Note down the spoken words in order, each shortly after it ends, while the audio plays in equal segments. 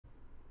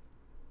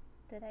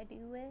Did I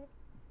do it?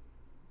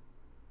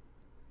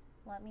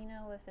 Let me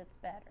know if it's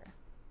better.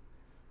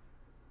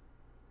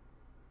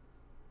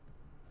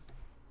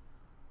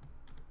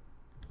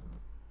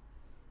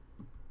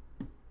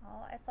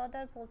 Oh, I saw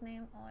Deadpool's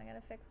name. Oh, I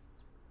gotta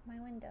fix my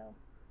window.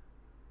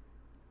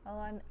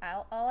 Oh,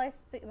 all I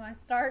see, my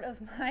start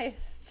of my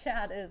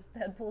chat is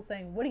Deadpool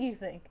saying, "What do you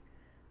think?"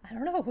 I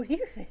don't know. What do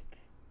you think?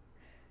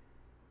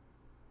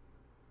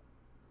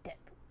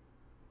 Deadpool.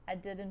 I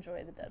did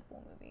enjoy the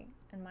Deadpool movie,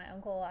 and my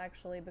uncle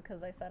actually,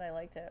 because I said I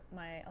liked it,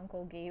 my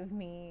uncle gave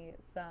me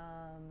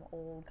some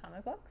old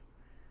comic books.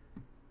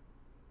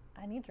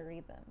 I need to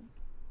read them.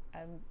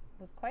 I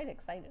was quite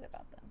excited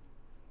about them.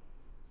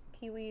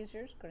 Kiwi, is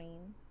yours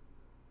green?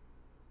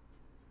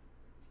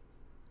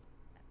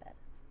 I bet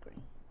it's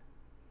green.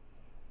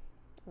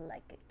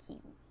 Like a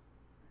kiwi.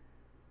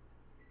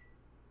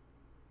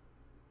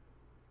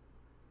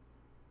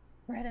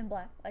 Red and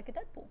black, like a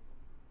Deadpool.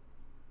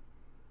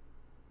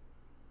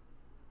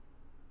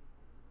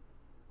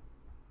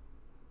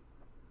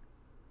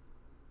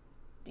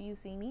 Do you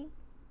see me?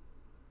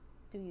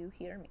 Do you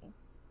hear me?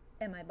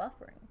 Am I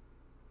buffering?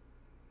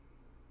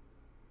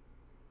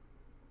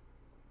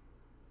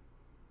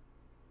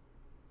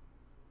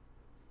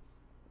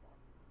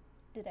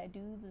 Did I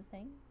do the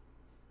thing?